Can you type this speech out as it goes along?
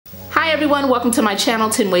everyone, welcome to my channel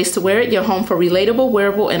 10 Ways to Wear It, your home for relatable,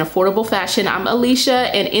 wearable, and affordable fashion. I'm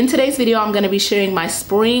Alicia, and in today's video I'm going to be sharing my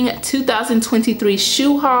spring 2023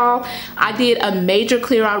 shoe haul. I did a major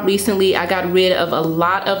clear out recently. I got rid of a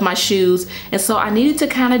lot of my shoes, and so I needed to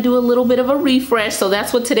kind of do a little bit of a refresh. So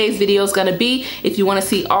that's what today's video is going to be. If you want to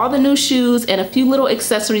see all the new shoes and a few little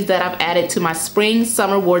accessories that I've added to my spring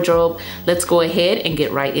summer wardrobe, let's go ahead and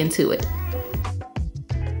get right into it.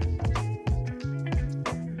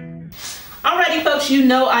 Alrighty folks, you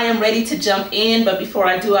know I am ready to jump in, but before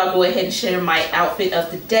I do, I'll go ahead and share my outfit of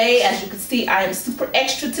the day. As you can see, I am super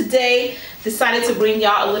extra today. Decided to bring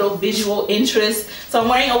y'all a little visual interest. So I'm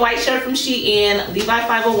wearing a white shirt from SHEIN, Levi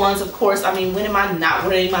 501s, of course. I mean, when am I not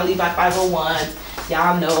wearing my Levi 501s?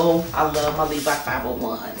 Y'all know I love my Levi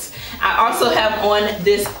 501s. I also have on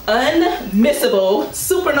this unmissable,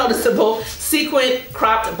 super noticeable sequin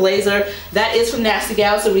cropped blazer. That is from Nasty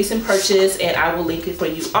Gals, a recent purchase, and I will link it for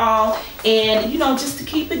you all. And you know, just to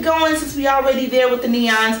keep it going, since we already there with the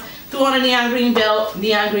neons, threw on a neon green belt,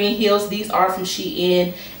 neon green heels. These are from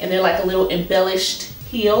SHEIN, and they're like a little embellished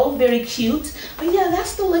heel, very cute. But yeah,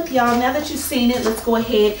 that's the look, y'all. Now that you've seen it, let's go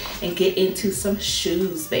ahead and get into some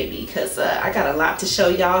shoes, baby, because I got a lot to show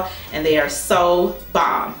y'all, and they are so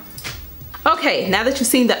bomb. Okay, now that you've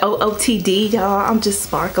seen the OOTD, y'all, I'm just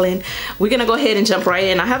sparkling. We're gonna go ahead and jump right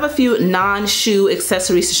in. I have a few non-shoe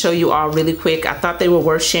accessories to show you all really quick. I thought they were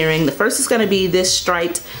worth sharing. The first is gonna be this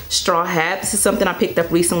striped straw hat. This is something I picked up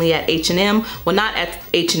recently at H&M. Well, not at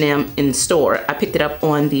H&M in the store. I picked it up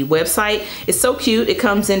on the website. It's so cute. It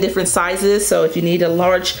comes in different sizes, so if you need a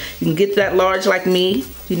large, you can get that large like me.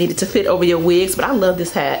 If you need it to fit over your wigs, but I love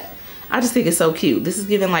this hat. I just think it's so cute. This is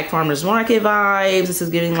giving like farmer's market vibes. This is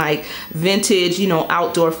giving like vintage, you know,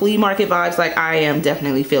 outdoor flea market vibes. Like, I am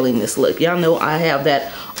definitely feeling this look. Y'all know I have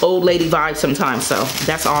that old lady vibe sometimes, so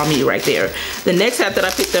that's all me right there. The next hat that I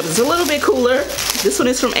picked up is a little bit cooler. This one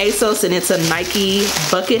is from Asos, and it's a Nike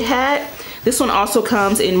bucket hat. This one also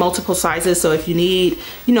comes in multiple sizes, so if you need,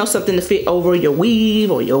 you know, something to fit over your weave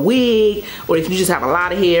or your wig, or if you just have a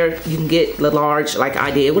lot of hair, you can get the large like I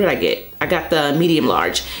did. What did I get? I got the medium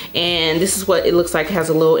large, and this is what it looks like. It has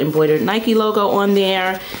a little embroidered Nike logo on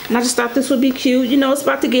there, and I just thought this would be cute. You know, it's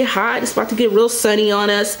about to get hot. It's about to get real sunny on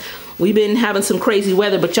us. We've been having some crazy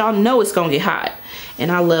weather, but y'all know it's gonna get hot.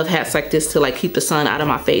 And I love hats like this to like keep the sun out of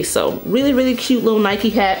my face. So really, really cute little Nike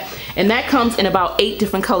hat. And that comes in about 8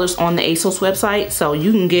 different colors on the Asos website. So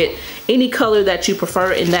you can get any color that you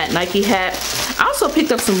prefer in that Nike hat. I also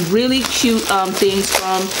picked up some really cute things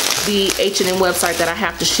from the H&M website that I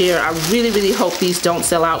have to share. I really, really hope these don't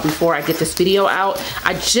sell out before I get this video out.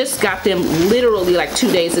 I just got them literally like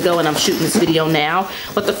 2 days ago, and I'm shooting this video now.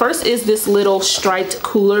 But the first is this little striped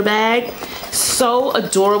cooler bag. So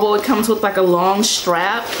adorable. It comes with like a long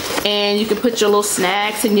strap, and you can put your little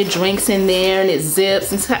snacks and your drinks in there, and it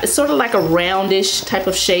zips. It's sort of like a roundish type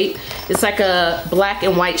of shape. It's like a black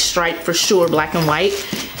and white stripe for sure, black and white.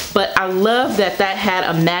 But I love that that had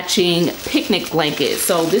a matching picnic blanket.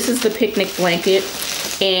 So this is the picnic blanket,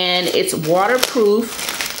 and it's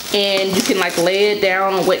waterproof, and you can like lay it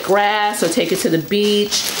down on wet grass or take it to the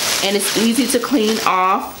beach, and it's easy to clean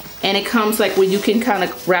off. And it comes like where you can kind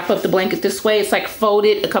of wrap up the blanket this way. It's like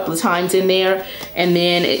folded a couple of times in there, and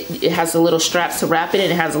then it has the little straps to wrap it,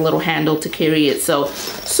 and it has a little handle to carry it. So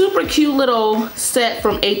super cute little set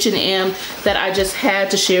from H&M that I just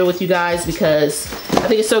had to share with you guys because I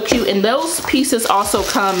think it's so cute. And those pieces also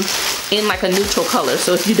come in like a neutral color.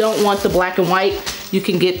 So if you don't want the black and white, you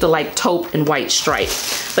can get the like taupe and white stripe.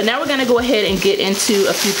 But now we're gonna go ahead and get into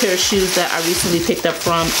a few pair of shoes that I recently picked up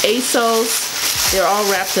from Asos. They're all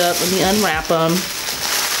wrapped up. Let me unwrap them.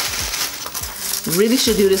 Really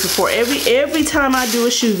should do this before every time I do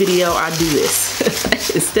a shoe video. I do this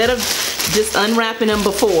instead of just unwrapping them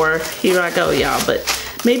before. Here I go, y'all. But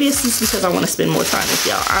maybe it's just because I want to spend more time with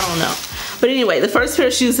y'all. I don't know. But anyway, the first pair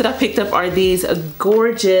of shoes that I picked up are these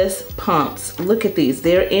gorgeous pumps. Look at these.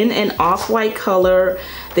 They're in an off-white color.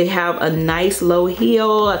 They have a nice low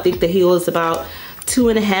heel. I think the heel is about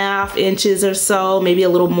 2.5 inches or so, maybe a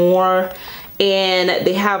little more. And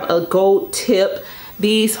they have a gold tip.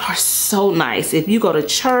 These are so nice if you go to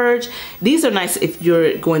church. These are nice if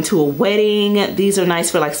you're going to a wedding. These are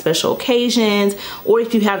nice for like special occasions, or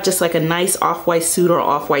if you have just like a nice off-white suit or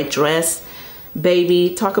off-white dress.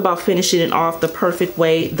 Baby, talk about finishing it off the perfect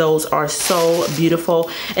way. Those are so beautiful,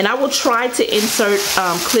 and I will try to insert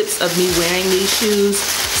clips of me wearing these shoes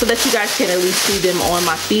so that you guys can at least see them on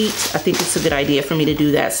my feet. I think it's a good idea for me to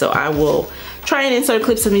do that, so I will try and insert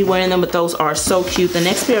clips of me wearing them, but those are so cute. The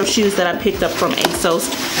next pair of shoes that I picked up from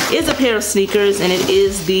Asos is a pair of sneakers, and it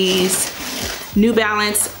is these New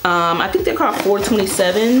Balance, I think they're called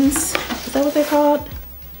 427s. Is that what they're called?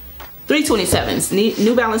 327s.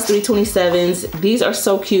 New Balance 327s. These are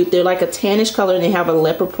so cute. They're like a tannish color and they have a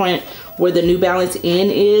leopard print where the New Balance N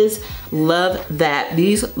is. Love that.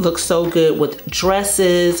 These look so good with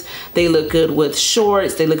dresses. They look good with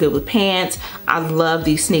shorts. They look good with pants. I love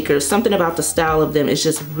these sneakers. Something about the style of them is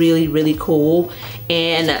just really, really cool.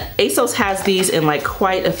 And Asos has these in like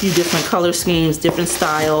quite a few different color schemes, different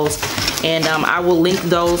styles. And I will link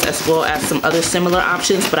those as well as some other similar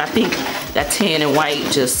options. But I think that tan and white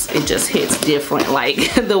it just hits different.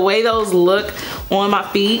 Like the way those look on my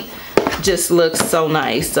feet just looks so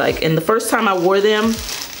nice. Like, and the first time I wore them,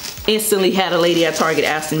 instantly had a lady at Target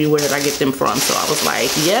asking me where did I get them from. So I was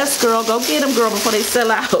like, yes girl, go get them girl before they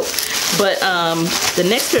sell out. But the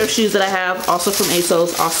next pair of shoes that I have, also from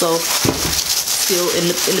Asos, also still in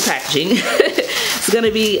the packaging, it's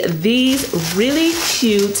gonna be these really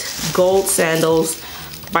cute gold sandals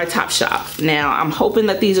by Topshop. Now I'm hoping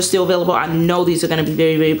that these are still available. I know these are going to be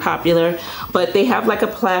very, very popular, but they have like a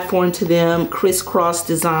platform to them, crisscross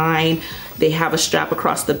design. They have a strap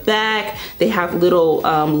across the back. They have little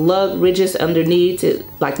lug ridges underneath,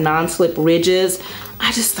 like non-slip ridges.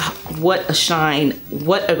 I just thought, what a shine,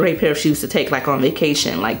 what a great pair of shoes to take like on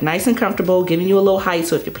vacation. Like nice and comfortable, giving you a little height,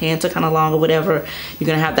 so if your pants are kind of long or whatever, you're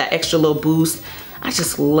gonna have that extra little boost. I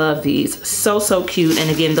just love these, so cute. And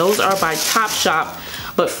again, those are by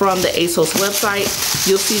Topshop, but from the Asos website.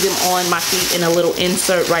 You'll see them on my feet in a little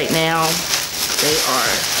insert right now. They are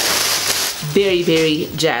very, very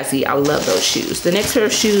jazzy. I love those shoes. The next pair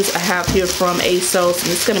of shoes I have here from Asos,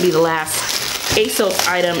 and it's gonna be the last Asos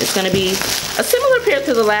item. It's gonna be a similar pair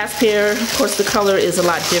to the last pair. Of course, the color is a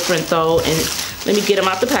lot different though, and let me get them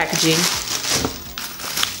out the packaging.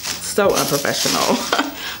 So unprofessional.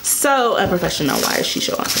 So unprofessional. Why is she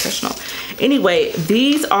so unprofessional? Anyway,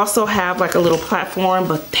 these also have like a little platform,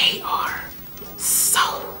 but they are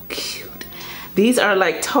so cute. These are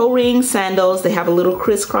like toe ring sandals. They have a little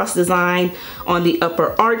crisscross design on the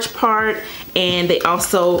upper arch part, and they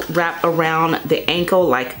also wrap around the ankle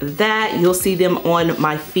like that. You'll see them on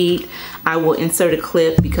my feet. I will insert a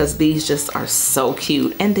clip because these just are so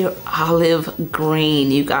cute, and they're olive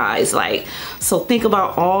green, you guys. Like, so think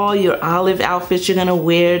about all your olive outfits you're gonna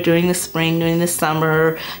wear during the spring, during the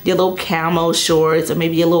summer, your little camo shorts, or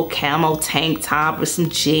maybe a little camo tank top with some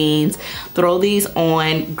jeans. Throw these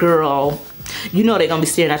on, girl. You know they're gonna be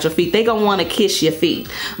staring at your feet. They're gonna wanna kiss your feet.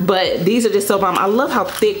 But these are just so bomb. I love how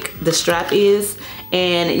thick the strap is,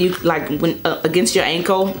 and you like when against your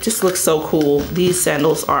ankle, just looks so cool. These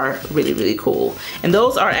sandals are really, really cool. And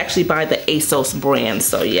those are actually by the Asos brand,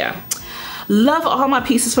 so yeah. Love all my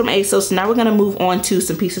pieces from Asos. Now we're gonna move on to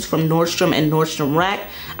some pieces from Nordstrom and Nordstrom Rack.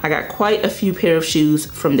 I got quite a few pair of shoes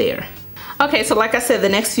from there. Okay, so like I said, the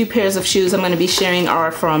next few pairs of shoes I'm going to be sharing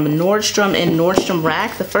are from Nordstrom and Nordstrom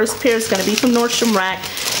Rack. The first pair is going to be from Nordstrom Rack.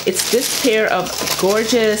 It's this pair of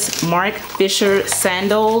gorgeous Marc Fisher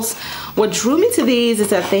sandals. What drew me to these is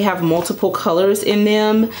that they have multiple colors in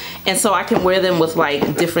them, and so I can wear them with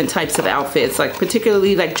like different types of outfits, like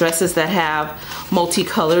particularly like dresses that have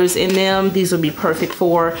multi-colors in them. These would be perfect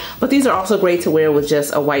for, but these are also great to wear with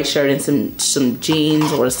just a white shirt and some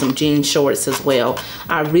jeans or some jean shorts as well.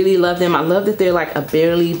 I really love them. I love that they're like a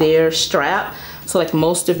barely there strap, so like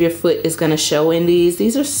most of your foot is gonna show in these.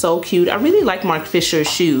 These are so cute. I really like Marc Fisher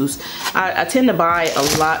shoes. I tend to buy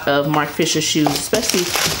a lot of Marc Fisher shoes, especially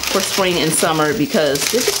for spring and summer,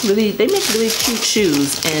 because they're just really, they make really cute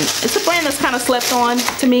shoes, and it's a brand that's kind of slept on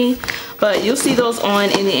to me, but you'll see those on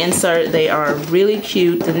in the insert. They are really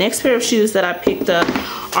cute. The next pair of shoes that I picked up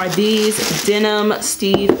are these denim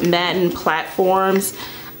Steve Madden platforms.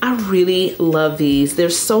 I really love these. They're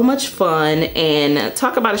so much fun, and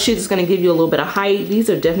talk about a shoe that's gonna give you a little bit of height. These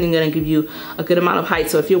are definitely gonna give you a good amount of height.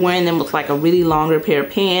 So if you're wearing them with like a really longer pair of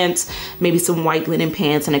pants, maybe some white linen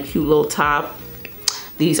pants and a cute little top,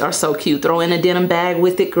 these are so cute. Throw in a denim bag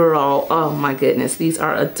with it, girl. Oh my goodness, these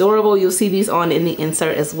are adorable. You'll see these on in the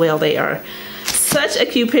insert as well. They are such a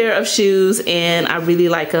cute pair of shoes, and I really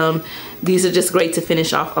like them. These are just great to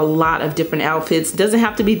finish off a lot of different outfits. Doesn't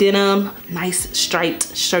have to be denim. Nice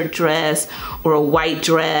striped shirt dress or a white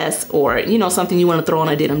dress, or you know, something you want to throw on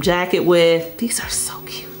a denim jacket with. These are so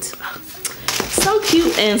cute. So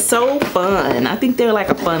cute and so fun. I think they're like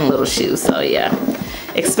a fun little shoe, so yeah.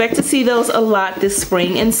 Expect to see those a lot this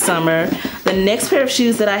spring and summer. The next pair of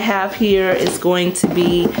shoes that I have here is going to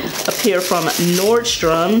be a pair from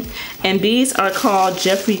Nordstrom, and these are called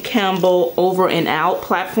Jeffrey Campbell Over and Out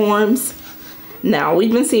platforms. Now,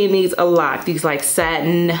 we've been seeing these a lot, these like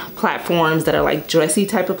satin platforms that are like dressy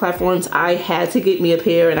type of platforms. I had to get me a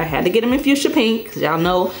pair, and I had to get them in fuchsia pink, because y'all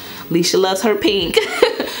know Leisha loves her pink.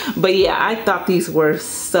 But yeah, I thought these were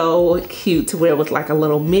so cute to wear with like a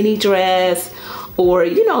little mini dress, or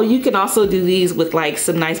you know, you can also do these with like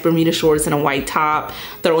some nice Bermuda shorts and a white top,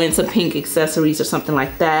 throw in some pink accessories or something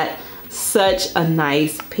like that. Such a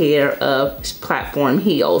nice pair of platform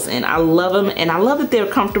heels, and I love them, and I love that they're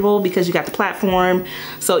comfortable because you got the platform,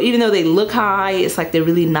 so even though they look high, it's like they're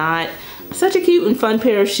really not. Such a cute and fun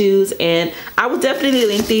pair of shoes, and I will definitely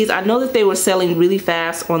link these. I know that they were selling really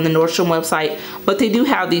fast on the Nordstrom website, but they do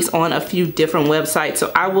have these on a few different websites, so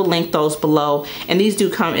I will link those below. And these do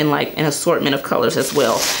come in like an assortment of colors as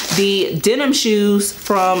well. The denim shoes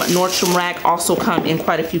from Nordstrom Rack also come in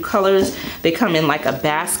quite a few colors. They come in like a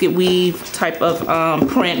basket weave type of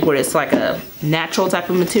print, where it's like a natural type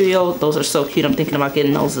of material. Those are so cute. I'm thinking about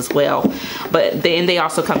getting those as well. But they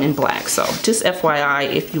also come in black, so just FYI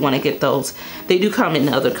if you want to get those. They do come in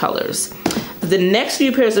other colors. The next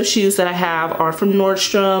few pairs of shoes that I have are from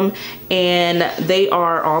Nordstrom, and they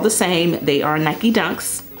are all the same. They are Nike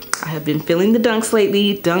Dunks. I have been feeling the Dunks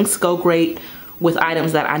lately. Dunks go great with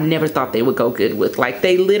items that I never thought they would go good with. Like,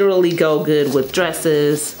 they literally go good with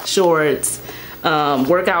dresses, shorts,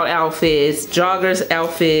 workout outfits, joggers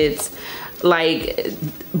outfits, like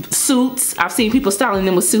suits. I've seen people styling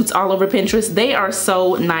them with suits all over Pinterest. They are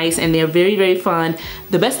so nice, and they're very, very fun.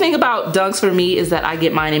 The best thing about Dunks for me is that I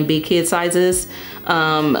get mine in big kid sizes.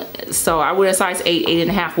 So I wear a size 8,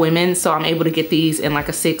 8.5 women, so I'm able to get these in like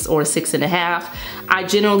a 6 or a 6.5. I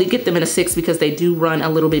generally get them in a 6 because they do run a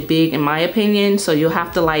little bit big in my opinion. So you'll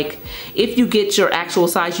have to, like, if you get your actual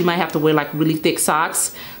size, you might have to wear like really thick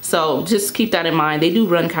socks. So just keep that in mind. They do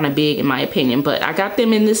run kind of big in my opinion, but I got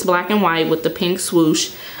them in this black and white with the pink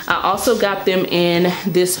swoosh. I also got them in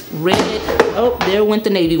this red, oh, there went the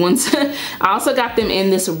navy ones. I also got them in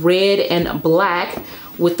this red and black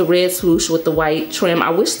with the red swoosh with the white trim. I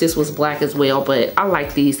wish this was black as well, but I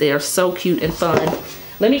like these. They are so cute and fun.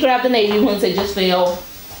 Let me grab the navy ones. They just fell.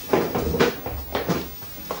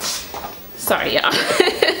 Sorry, y'all.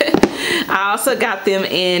 I also got them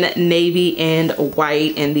in navy and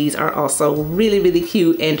white, and these are also really, really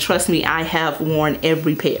cute. And trust me, I have worn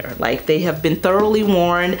every pair. Like, they have been thoroughly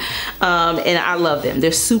worn, and I love them.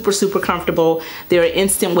 They're super, super comfortable. They're an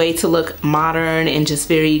instant way to look modern and just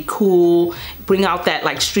very cool, bring out that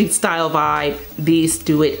like street style vibe. These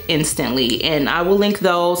do it instantly, and I will link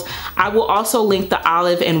those. I will also link the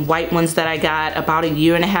olive and white ones that I got about 1.5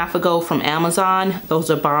 years ago from Amazon. Those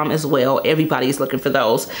are bomb as well. Everybody's looking for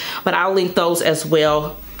those, but I'll link those as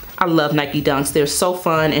well. I love Nike Dunks. They're so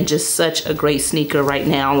fun and just such a great sneaker right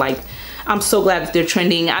now. Like, I'm so glad that they're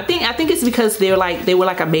trending. I think it's because they were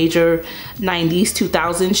like a major 90s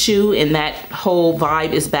 2000s shoe, and that whole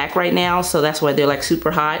vibe is back right now, so that's why they're like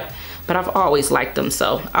super hot. But I've always liked them,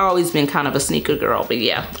 so I've always been kind of a sneaker girl. But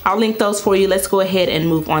yeah, I'll link those for you. Let's go ahead and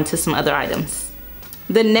move on to some other items.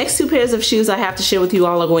 The next 2 pairs of shoes I have to share with you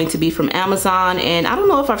all are going to be from Amazon, and I don't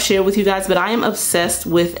know if I've shared with you guys, but I am obsessed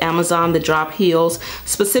with Amazon, the drop heels,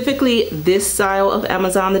 specifically this style of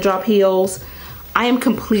Amazon, the drop heels. I am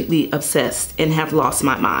completely obsessed and have lost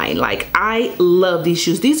my mind. Like, I love these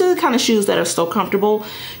shoes. These are the kind of shoes that are so comfortable.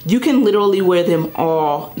 You can literally wear them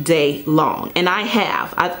all day long. And I've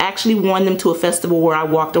actually worn them to a festival where I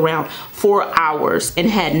walked around for hours and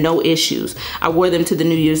had no issues. I wore them to the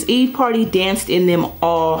New Year's Eve party, danced in them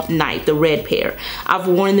all night, the red pair. I've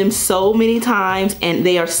worn them so many times, and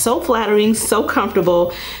they are so flattering, so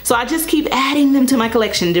comfortable. So I just keep adding them to my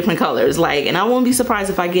collection, different colors. Like, and I won't be surprised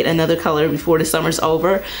if I get another color before the summer's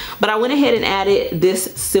over. But I went ahead and added this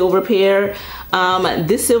silver pair.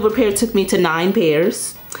 This silver pair took me to 9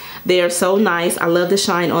 pairs. They are so nice. I love the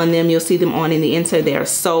shine on them. You'll see them on in the insert. They are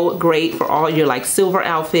so great for all your like silver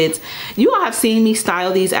outfits. You all have seen me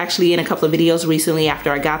style these actually in a couple of videos recently.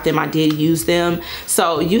 After I got them, I did use them.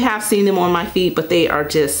 So you have seen them on my feet, but they are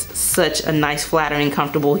just such a nice, flattering,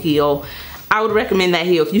 comfortable heel. I would recommend that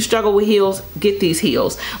heel. If you struggle with heels, get these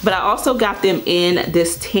heels. But I also got them in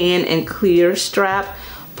this tan and clear strap.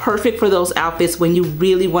 Perfect for those outfits when you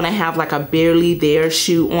really want to have like a barely there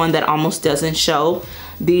shoe on that almost doesn't show.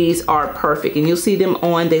 These are perfect, and you'll see them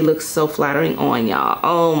on. They look so flattering on, y'all.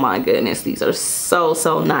 Oh my goodness, these are so,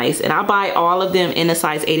 so nice. And I buy all of them in a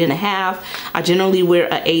size 8.5. I generally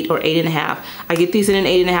wear an 8 or 8.5. I get these in an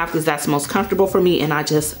 8.5 because that's most comfortable for me, and I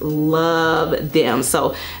just love them.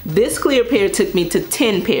 So this clear pair took me to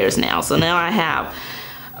 10 pairs now. So now I have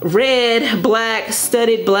red, black,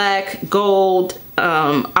 studded black, gold,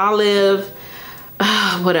 olive,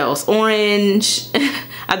 what else? Orange.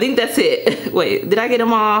 I think that's it. Wait, did I get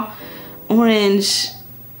them all? Orange,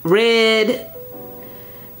 red,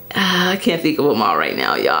 I can't think of them all right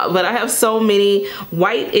now, y'all, but I have so many.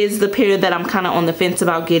 White is the pair that I'm kind of on the fence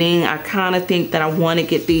about getting. I kind of think that I want to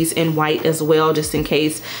get these in white as well, just in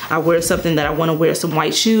case I wear something that I want to wear some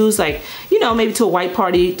white shoes, like, you know, maybe to a white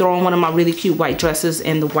party, throw on one of my really cute white dresses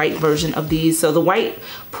and the white version of these. So the white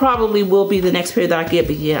probably will be the next pair that I get,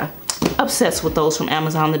 but yeah, obsessed with those from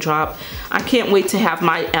Amazon The Drop. I can't wait to have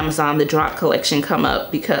my Amazon The Drop collection come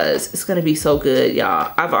up because it's gonna be so good,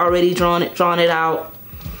 y'all. I've already drawn it out.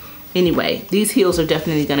 Anyway, these heels are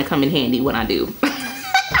definitely gonna come in handy when I do.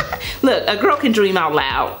 Look, a girl can dream out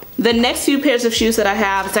loud. The next few pairs of shoes that I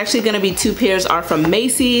have, it's actually gonna be 2 pairs, are from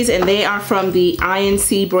Macy's, and they are from the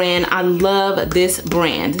INC brand. I love this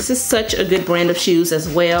brand. This is such a good brand of shoes as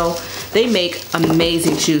well. They make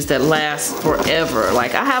amazing shoes that last forever.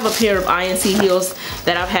 Like, I have a pair of INC heels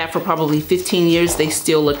that I've had for probably 15 years. They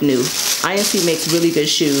still look new. INC makes really good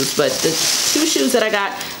shoes, but the 2 shoes that I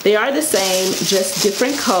got, they are the same, just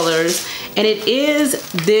different colors, and it is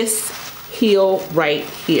this heel right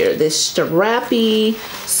here, this strappy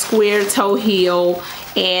square toe heel,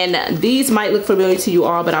 and these might look familiar to you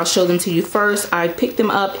all, but I'll show them to you first. I picked them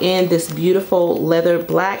up in this beautiful leather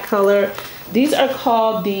black color. These are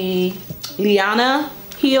called the Liana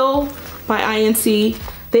heel by INC.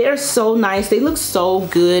 They are so nice. They look so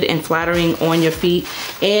good and flattering on your feet,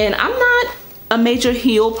 and I'm not a major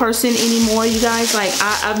heel person anymore, you guys. Like,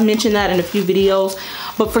 I've mentioned that in a few videos,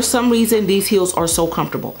 but for some reason these heels are so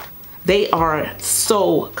comfortable. They are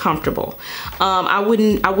so comfortable. I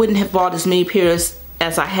wouldn't have bought as many pairs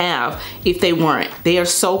as I have if they weren't. They are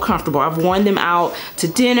so comfortable. I've worn them out to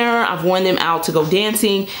dinner, I've worn them out to go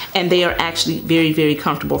dancing, and they are actually very, very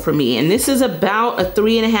comfortable for me. And this is about a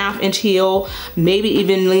 3.5-inch heel, maybe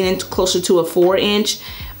even leaning closer to a 4-inch.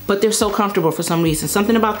 But they're so comfortable for some reason.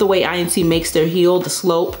 Something about the way INC makes their heel, the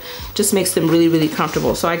slope, just makes them really, really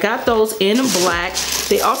comfortable. So I got those in black.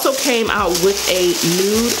 They also came out with a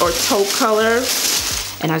nude or taupe color,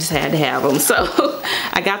 and I just had to have them. So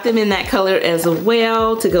I got them in that color as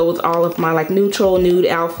well to go with all of my like neutral nude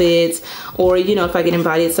outfits, or, you know, if I get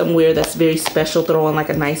invited somewhere that's very special, throw on like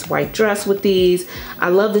a nice white dress with these. I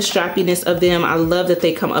love the strappiness of them. I love that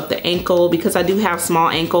they come up the ankle because I do have small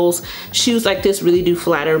ankles. Shoes like this really do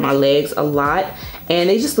flatter my legs a lot, and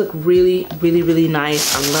they just look really, really, really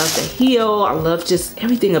nice. I love the heel. I love just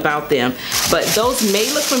everything about them. But those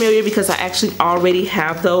may look familiar because I actually already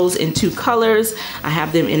have those in 2 colors. I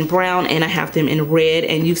have them in brown and I have them in red,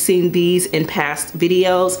 and you've seen these in past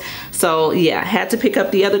videos. So yeah, I had to pick up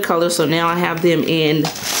the other color, so now I have them in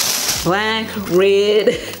black,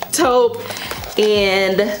 red, taupe,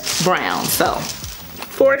 and brown. So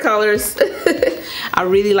 4 colors. I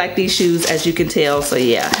really like these shoes, as you can tell. So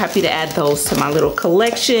yeah, happy to add those to my little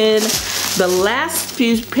collection. The last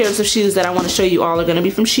few pairs of shoes that I want to show you all are going to be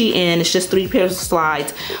from SHEIN. It's just 3 pairs of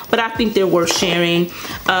slides, but I think they're worth sharing.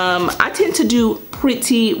 I tend to do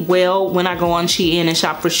pretty well when I go on SHEIN and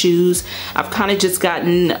shop for shoes. I've kind of just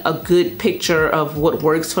gotten a good picture of what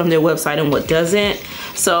works from their website and what doesn't.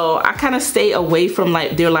 So I kind of stay away from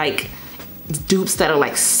like they're like dupes that are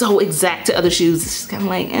like so exact to other shoes. It's just kind of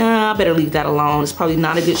like, I better leave that alone. It's probably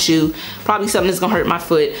not a good shoe. Probably something that's gonna hurt my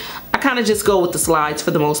foot. I kind of just go with the slides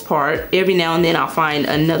for the most part. Every now and then I'll find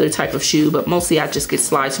another type of shoe, but mostly I just get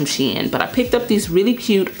slides from SHEIN. But I picked up these really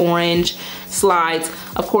cute orange slides.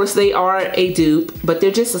 Of course, they are a dupe, but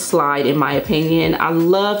they're just a slide in my opinion. I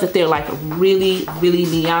love that they're like really, really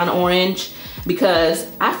neon orange, because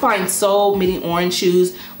I find so many orange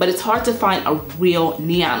shoes, but it's hard to find a real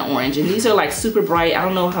neon orange. And these are like super bright. I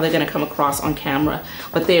don't know how they're gonna come across on camera,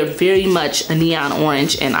 but they are very much a neon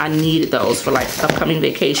orange, and I needed those for like upcoming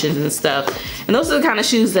vacations and stuff. And those are the kind of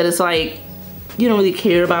shoes that it's like, you don't really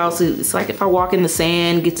care about. So it's like if I walk in the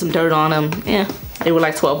sand, get some dirt on them, yeah, they were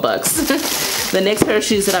like 12 bucks. The next pair of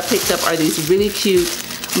shoes that I picked up are these really cute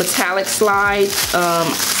metallic slides.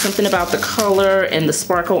 Something about the color and the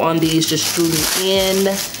sparkle on these just drew me in.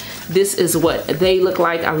 This is what they look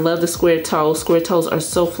like. I love the square toe. Square toes are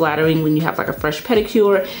so flattering when you have like a fresh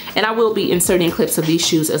pedicure, and I will be inserting clips of these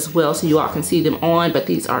shoes as well so you all can see them on, but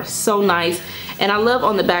these are so nice. And I love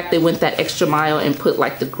on the back they went that extra mile and put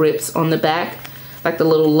like the grips on the back, like the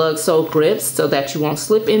little lug sole grips, so that you won't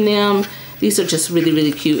slip in them. These are just really,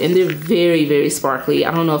 really cute, and they're very, very sparkly.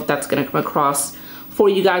 I don't know if that's gonna come across for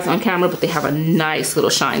you guys on camera, but they have a nice little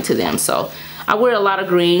shine to them. So I wear a lot of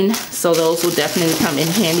green, so those will definitely come in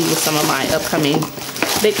handy with some of my upcoming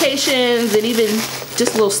vacations, and even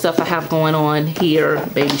just little stuff I have going on here,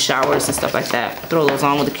 baby showers and stuff like that. Throw those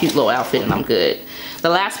on with a cute little outfit and I'm good. The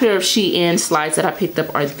last pair of SHEIN slides that I picked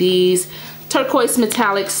up are these turquoise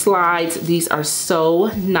metallic slides. These are so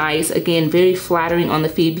nice. Again, very flattering on the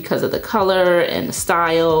feet because of the color and the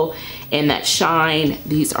style and that shine.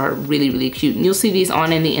 These are really, really cute. And you'll see these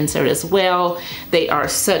on in the insert as well. They are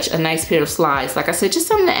such a nice pair of slides. Like I said, just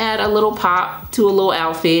something to add a little pop to a little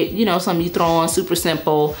outfit, you know, something you throw on, super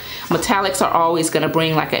simple. Metallics are always gonna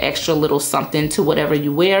bring like an extra little something to whatever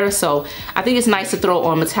you wear. So I think it's nice to throw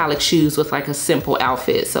on metallic shoes with like a simple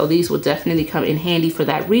outfit. So these will definitely come in handy for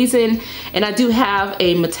that reason. And I do have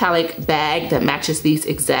a metallic bag that matches these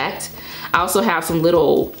exact. I also have some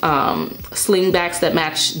little sling backs that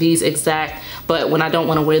match these exact, but when I don't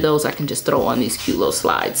want to wear those, I can just throw on these cute little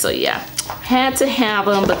slides. So yeah, had to have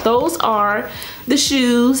them. But those are the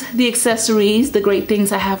shoes, the accessories, the great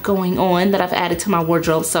things I have going on that I've added to my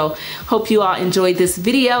wardrobe. So hope you all enjoyed this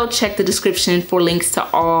video. Check the description for links to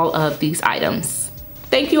all of these items.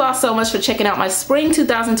 Thank you all so much for checking out my spring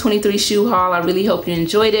 2023 shoe haul. I really hope you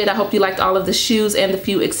enjoyed it. I hope you liked all of the shoes and the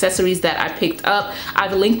few accessories that I picked up.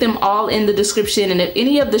 I've linked them all in the description, and if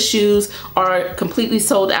any of the shoes are completely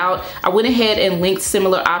sold out, I went ahead and linked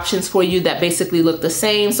similar options for you that basically look the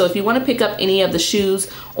same. So if you want to pick up any of the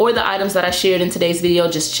shoes or the items that I shared in today's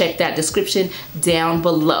video, just check that description down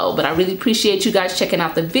below. But I really appreciate you guys checking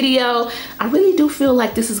out the video. I really do feel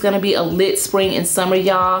like this is going to be a lit spring and summer,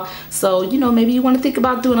 y'all. So, you know, maybe you want to think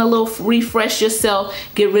about doing a little refresh yourself,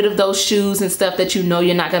 get rid of those shoes and stuff that you know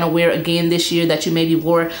you're not going to wear again this year, that you maybe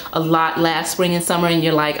wore a lot last spring and summer and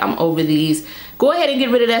you're like, I'm over these. Go ahead and get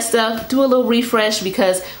rid of that stuff, do a little refresh,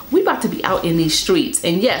 because we about to be out in these streets.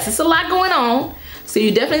 And yes, it's a lot going on, so you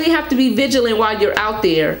definitely have to be vigilant while you're out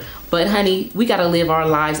there. But honey, we gotta live our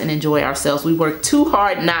lives and enjoy ourselves. We work too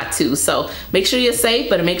hard not to. So make sure you're safe,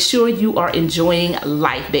 but make sure you are enjoying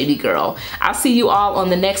life, baby girl. I'll see you all on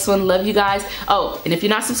the next one. Love you guys. Oh, and if you're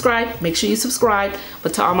not subscribed, make sure you subscribe.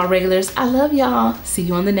 But to all my regulars, I love y'all. See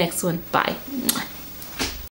you on the next one. Bye.